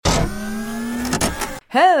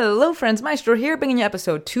Hello friends, Maestro here, bringing you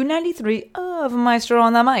episode 293 of Maestro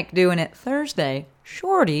on the Mic, doing it Thursday,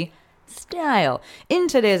 shorty style. In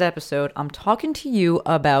today's episode, I'm talking to you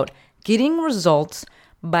about getting results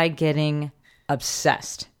by getting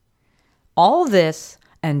obsessed. All this,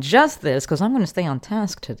 and just this, because I'm going to stay on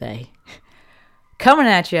task today, coming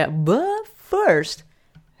at you, but first,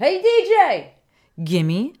 hey DJ,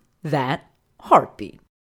 gimme that heartbeat.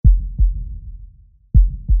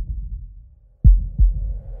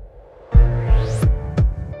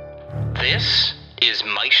 This is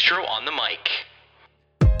Maestro on the Mic,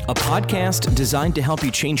 a podcast designed to help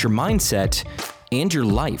you change your mindset and your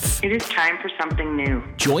life. It is time for something new.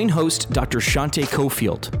 Join host Dr. Shante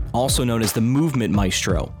Cofield, also known as the Movement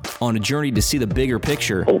Maestro, on a journey to see the bigger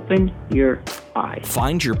picture, Open your eyes.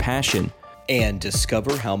 find your passion, and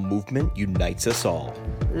discover how movement unites us all.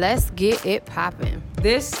 Let's get it poppin'.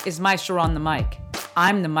 This is Maestro on the Mic.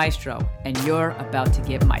 I'm the Maestro, and you're about to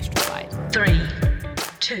get maestrofied. 3,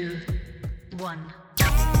 2, 1.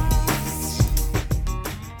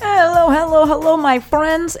 Hello, my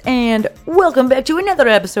friends, and welcome back to another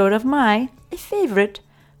episode of my favorite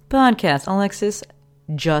podcast. Alexis,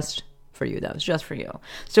 just for you. That was just for you.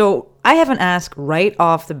 So I have an ask right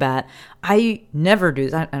off the bat. I never do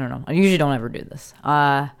this. I don't know. I usually don't ever do this.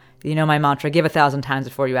 You know my mantra, give 1,000 times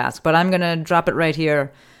before you ask. But I'm going to drop it right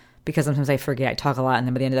here because sometimes I forget. I talk a lot, and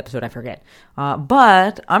then by the end of the episode, I forget.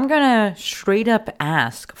 But I'm going to straight up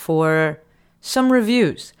ask for some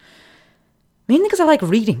reviews. Mainly because I like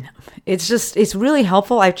reading them. It's really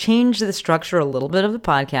helpful. I've changed the structure a little bit of the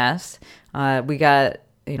podcast. We got,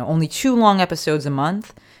 only 2 long episodes a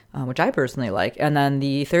month, which I personally like. And then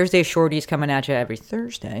the Thursday shorties coming at you every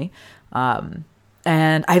Thursday. And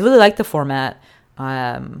I really like the format.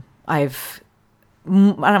 I'm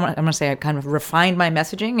going to say I kind of refined my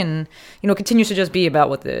messaging and, continues to just be about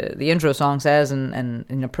what the intro song says and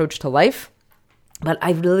an approach to life. But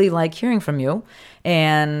I really like hearing from you.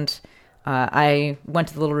 And I went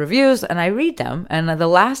to the little reviews and I read them. And the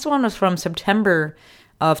last one was from September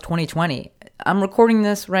of 2020. I'm recording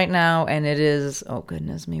this right now and it is, oh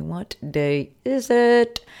goodness me, what day is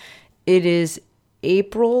it? It is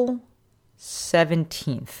April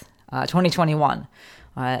 17th, 2021.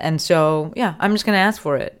 And so, yeah, I'm just going to ask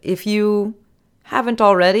for it. If you haven't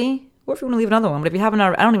already, or if you want to leave another one, but if you haven't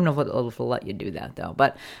already, I don't even know if it'll let you do that though.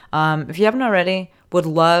 But if you haven't already, would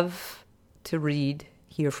love to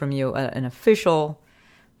hear from you an official,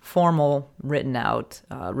 formal, written out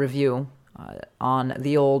review on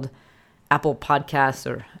the old Apple Podcasts,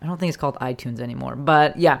 or I don't think it's called iTunes anymore.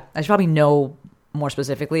 But yeah, I should probably know more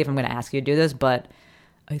specifically if I'm going to ask you to do this, but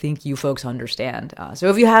I think you folks understand. So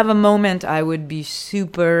if you have a moment, I would be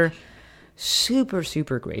super, super,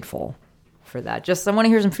 super grateful for that. Just I want to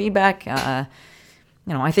hear some feedback. I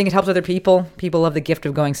think it helps other people. People love the gift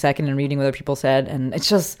of going second and reading what other people said. And it's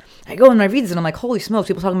just, I go and I read this and I'm like, holy smokes,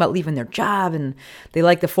 people talking about leaving their job and they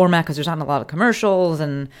like the format because there's not a lot of commercials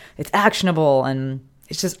and it's actionable. And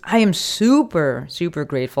it's just, I am super, super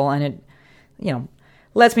grateful. And it,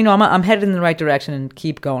 lets me know I'm headed in the right direction and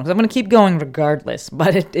keep going. Because I'm going to keep going regardless.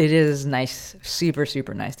 But it is nice, super,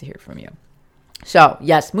 super nice to hear from you. So,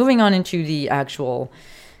 yes, moving on into the actual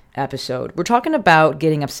episode. We're talking about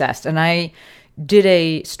getting obsessed. And I did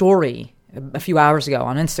a story a few hours ago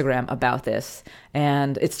on Instagram about this.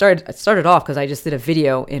 And it started off because I just did a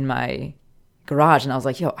video in my garage. And I was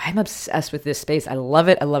like, I'm obsessed with this space. I love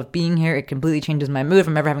it. I love being here. It completely changes my mood if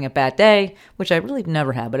I'm ever having a bad day, which I really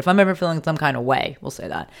never have. But if I'm ever feeling some kind of way, we'll say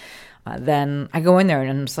that, then I go in there and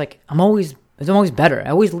I'm just like, it's always better.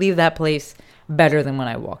 I always leave that place better than when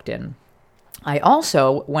I walked in. I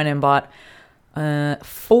also went and bought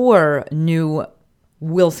 4 new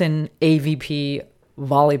Wilson AVP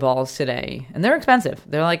volleyballs today. And they're expensive.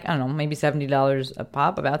 They're like, I don't know, maybe $70 a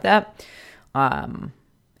pop, about that.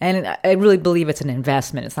 And I really believe it's an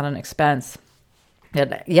investment. It's not an expense.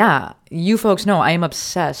 And yeah, you folks know I am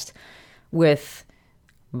obsessed with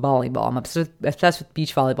volleyball. I'm obsessed with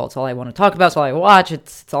beach volleyball. It's all I want to talk about. It's all I watch.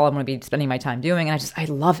 It's all I want to be spending my time doing. And I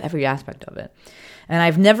love every aspect of it. And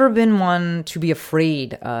I've never been one to be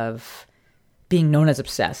afraid of being known as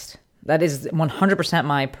obsessed. That is 100%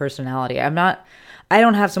 my personality. I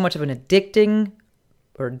don't have so much of an addictive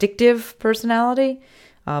personality,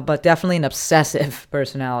 but definitely an obsessive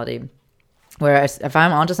personality. Whereas if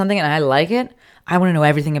I'm onto something and I like it, I want to know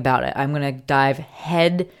everything about it. I'm going to dive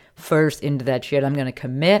head first into that shit. I'm going to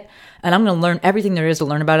commit, and I'm going to learn everything there is to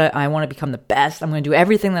learn about it. I want to become the best. I'm going to do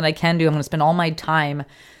everything that I can do. I'm going to spend all my time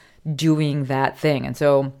doing that thing. And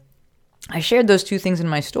so I shared those 2 things in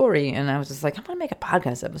my story, and I was just like, I'm going to make a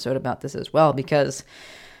podcast episode about this as well, because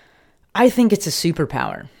I think it's a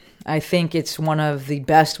superpower. I think it's one of the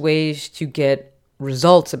best ways to get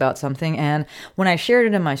results about something. And when I shared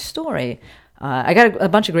it in my story, I got a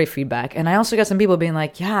bunch of great feedback. And I also got some people being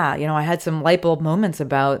like, yeah, I had some light bulb moments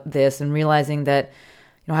about this and realizing that,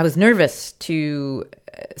 I was nervous to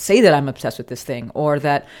say that I'm obsessed with this thing, or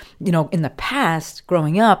that, in the past,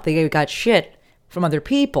 growing up, they got shit from other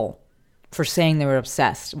people for saying they were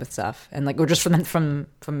obsessed with stuff, and or just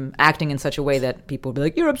from acting in such a way that people would be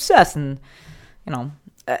like, you're obsessed. And,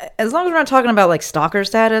 as long as we're not talking about like stalker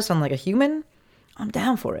status on like a human, I'm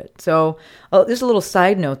down for it. So there's a little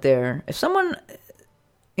side note there. If someone,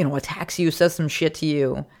 attacks you, says some shit to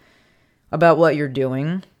you about what you're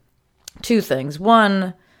doing, two things.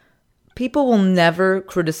 One, people will never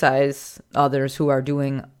criticize others who are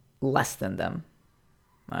doing less than them.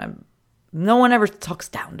 No one ever talks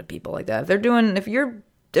down to people like that. If they're doing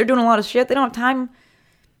a lot of shit, they don't have time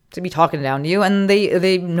to be talking down to you, and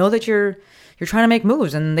they know that you're trying to make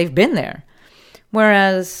moves, and they've been there.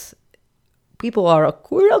 Whereas people are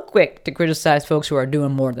real quick to criticize folks who are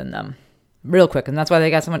doing more than them. Real quick, and that's why they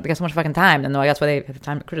got so much fucking time, and that's why they have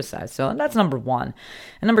time to criticize. So that's number one.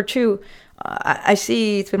 And number two, I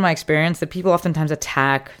see, it's been my experience, that people oftentimes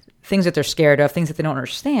attack things that they're scared of, things that they don't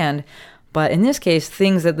understand, but in this case,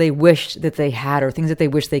 things that they wish that they had, or things that they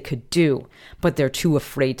wish they could do, but they're too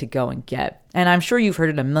afraid to go and get. And I'm sure you've heard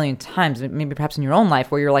it a million times, maybe perhaps in your own life,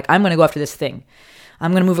 where you're like, I'm going to go after this thing.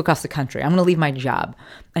 I'm going to move across the country. I'm going to leave my job.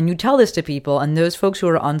 And you tell this to people, and those folks who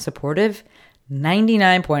are unsupportive,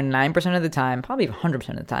 99.9% of the time, probably 100%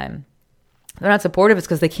 of the time, they're not supportive. It's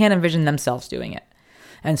because they can't envision themselves doing it.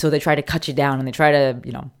 And so they try to cut you down, and they try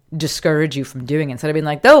to, discourage you from doing it, instead of being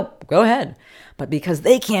like, no, go ahead. But because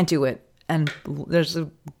they can't do it, and there's a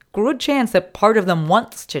good chance that part of them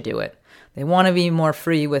wants to do it. They want to be more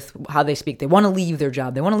free with how they speak. They want to leave their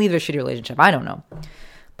job. They want to leave their shitty relationship. I don't know.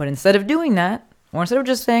 But instead of doing that, or instead of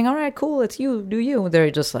just saying, all right, cool, it's you, do you, they're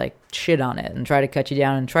just like shit on it and try to cut you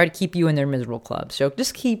down and try to keep you in their miserable club. So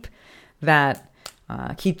just keep that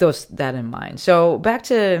in mind. So back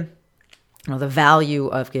to the value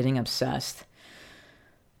of getting obsessed.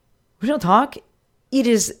 Real talk, it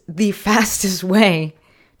is the fastest way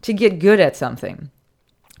to get good at something.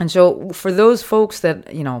 And so for those folks that,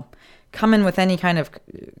 come in with any kind of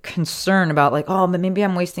concern about like, oh, but maybe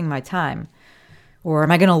I'm wasting my time, or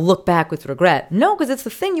am I going to look back with regret? No, because it's the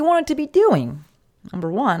thing you wanted to be doing,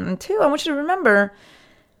 number one. And two, I want you to remember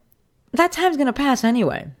that time's going to pass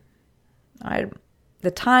anyway. All right?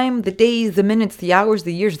 The time, the days, the minutes, the hours,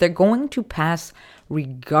 the years, they're going to pass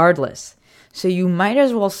regardless. So you might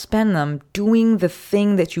as well spend them doing the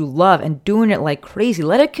thing that you love and doing it like crazy.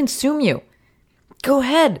 Let it consume you. Go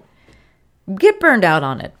ahead. Get burned out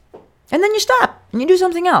on it. And then you stop and you do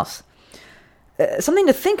something else. Something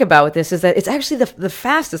to think about with this is that it's actually the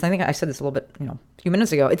fastest. I think I said this a little bit, a few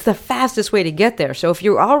minutes ago. It's the fastest way to get there. So if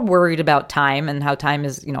you are worried about time and how time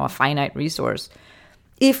is, a finite resource,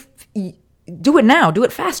 do it now, do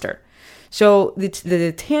it faster. So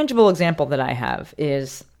the tangible example that I have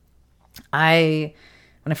is when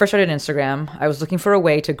I first started Instagram, I was looking for a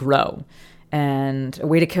way to grow and a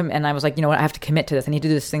way to and I was like, I have to commit to this. I need to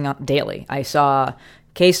do this thing daily. I saw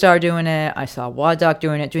K-Star doing it. I saw Waddock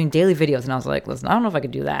doing it, doing daily videos. And I was like, listen, I don't know if I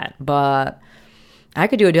could do that, but I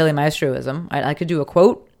could do a daily maestroism. I could do a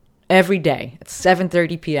quote every day at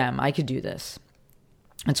 7:30 p.m. I could do this.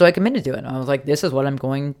 And so I committed to it. I was like, this is what I'm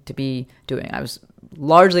going to be doing. I was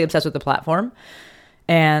largely obsessed with the platform.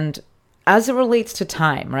 And as it relates to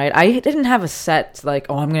time, right, I didn't have a set like,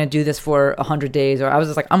 oh, I'm going to do this for 100 days. Or I was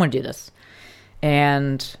just like, I'm going to do this.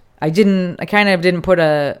 And I kind of didn't put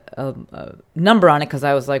a number on it because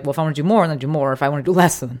I was like, well, if I want to do more, then I do more. If I want to do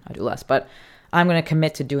less, then I do less. But I'm going to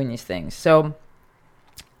commit to doing these things. So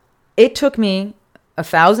it took me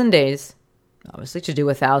 1,000 days, obviously, to do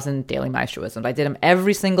 1,000 daily maestroisms. I did them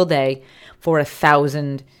every single day for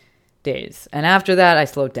 1,000 days. And after that, I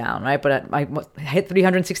slowed down, right? But I hit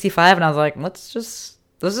 365 and I was like, let's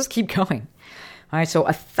just keep going. All right, so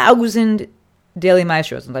 1,000 daily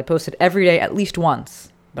maestroisms. I posted every day at least once.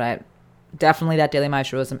 But definitely that daily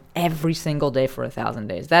maestroism every single day for 1,000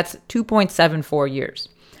 days. That's 2.74 years.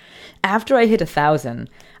 After I hit 1,000,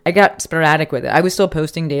 I got sporadic with it. I was still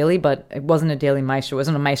posting daily, but it wasn't a daily maestro. It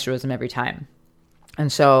wasn't a maestroism every time. And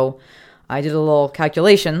so I did a little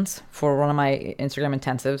calculations for one of my Instagram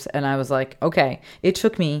intensives, and I was like, okay, it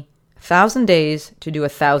took me 1,000 days to do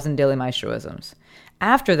 1,000 daily maestroisms.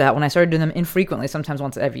 After that, when I started doing them infrequently, sometimes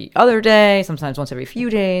once every other day, sometimes once every few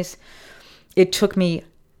days, it took me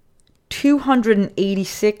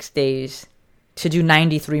 286 days to do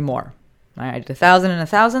 93 more. All right, I did 1,000 and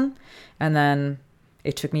 1,000, and then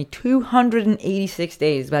It took me 286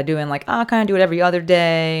 days by doing like, I'll kind of do it every other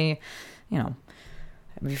day,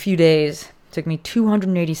 every few days. It took me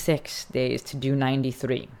 286 days to do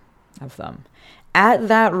 93 of them. At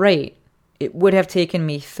that rate, it would have taken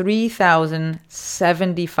me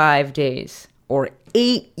 3,075 days or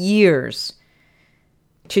 8 years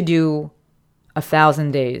to do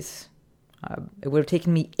 1,000 days. It would have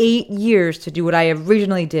taken me 8 years to do what I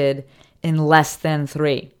originally did in less than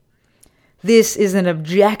 3. This is an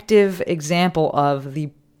objective example of the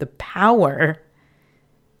power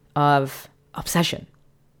of obsession.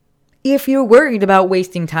 If you're worried about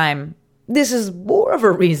wasting time, this is more of a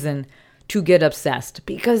reason to get obsessed,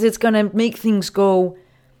 because it's going to make things go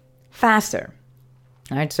faster.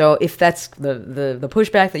 All right, so if that's the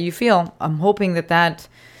pushback that you feel, I'm hoping that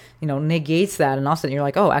negates that, and also you're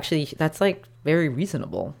like, oh, actually, that's like very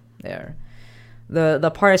reasonable there.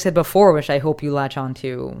 The part I said before, which I hope you latch on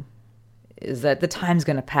to, is that the time's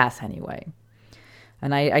going to pass anyway.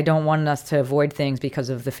 And I don't want us to avoid things because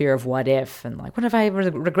of the fear of what if, and like, what if I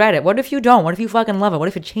regret it? What if you don't? What if you fucking love it? What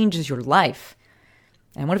if it changes your life?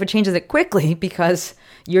 And what if it changes it quickly because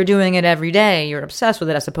you're doing it every day? You're obsessed with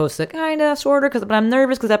it as opposed to kind of, sort of, but I'm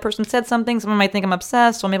nervous because that person said something. Someone might think I'm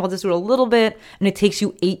obsessed, so maybe I'll just do it a little bit. And it takes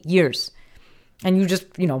you 8 years. And you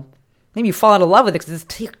just, maybe you fall out of love with it because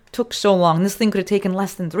it took so long. This thing could have taken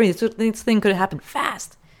less than 3. This thing could have happened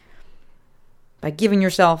fast. By giving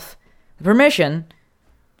yourself the permission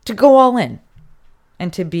to go all in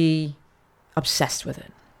and to be obsessed with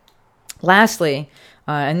it. Lastly,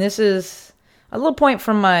 and this is a little point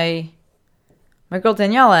from my girl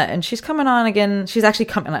Daniela, and she's coming on again. She's actually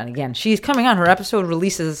coming on again. She's coming on. Her episode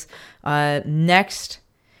releases next.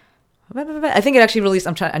 I think it actually released.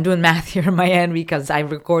 I'm doing math here in my end because I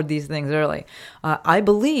record these things early. I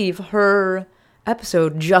believe her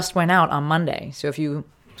episode just went out on Monday. So if you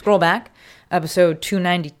scroll back, episode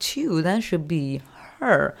 292, that should be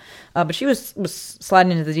her. But she was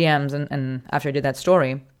sliding into the DMs and after I did that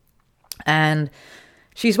story, and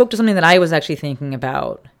she spoke to something that I was actually thinking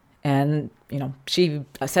about, and she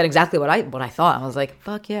said exactly what I thought. I was like,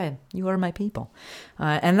 "Fuck yeah, you are my people,"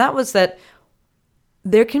 and that was that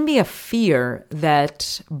there can be a fear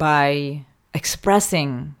that by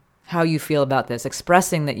expressing how you feel about this,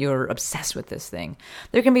 expressing that you're obsessed with this thing,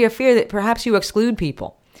 there can be a fear that perhaps you exclude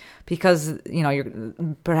people because you're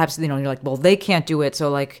like, well, they can't do it, so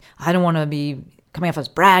like I don't want to be coming off as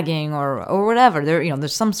bragging or whatever.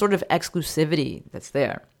 There's some sort of exclusivity that's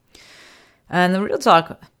there. And the real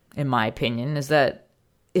talk, in my opinion, is that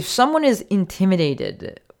if someone is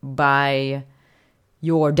intimidated by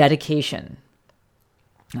your dedication,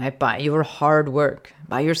 right, by your hard work,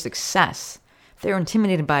 by your success, if they're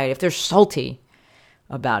intimidated by it, if they're salty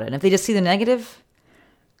about it, and if they just see the negative,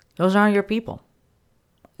 those aren't your people.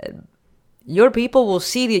 Your people will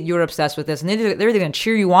see that you're obsessed with this, and they're either going to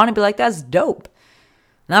cheer you on and be like, that's dope.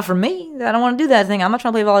 Not for me. I don't want to do that thing. I'm not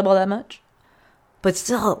trying to play volleyball that much. But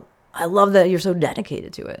still, I love that you're so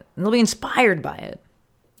dedicated to it. And they'll be inspired by it.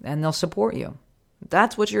 And they'll support you.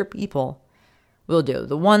 That's what your people will do.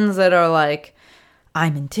 The ones that are like,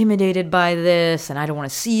 I'm intimidated by this, and I don't want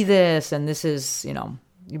to see this, and this is,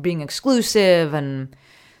 you're being exclusive, and,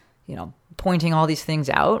 pointing all these things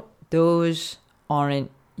out, those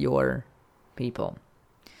aren't your people.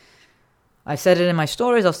 I said it in my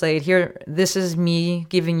stories, I'll say it here. This is me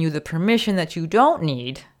giving you the permission that you don't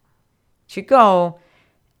need to go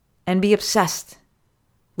and be obsessed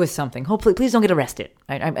with something. Hopefully, please don't get arrested.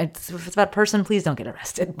 If it's about a person, please don't get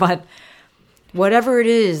arrested. But whatever it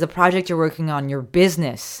is, the project you're working on, your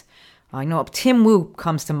business. I know Tim Wu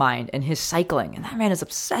comes to mind and his cycling. And that man is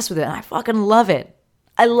obsessed with it. And I fucking love it.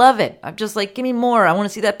 I love it. I'm just like, give me more. I want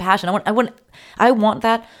to see that passion. I want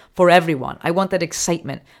that for everyone. I want that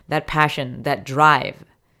excitement, that passion, that drive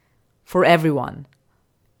for everyone.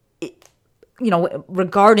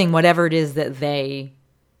 Regarding whatever it is that they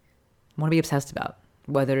want to be obsessed about.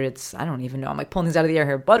 Whether it's, I don't even know, I'm like pulling things out of the air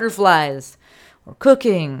here, butterflies or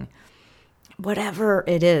cooking, whatever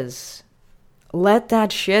it is. Let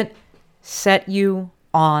that shit set you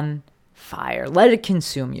on fire. Let it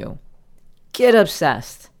consume you. Get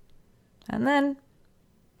obsessed. And then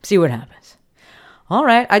see what happens. All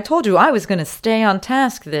right, I told you I was going to stay on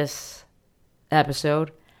task this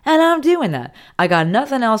episode, and I'm doing that. I got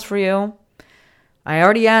nothing else for you. I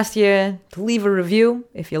already asked you to leave a review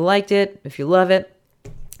if you liked it, if you love it,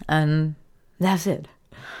 and that's it.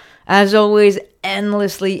 As always,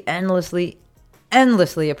 endlessly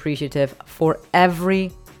appreciative for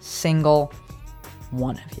every single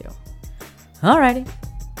one of you. Alrighty.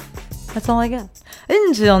 That's all I got.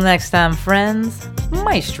 Until next time, friends,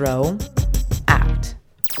 Maestro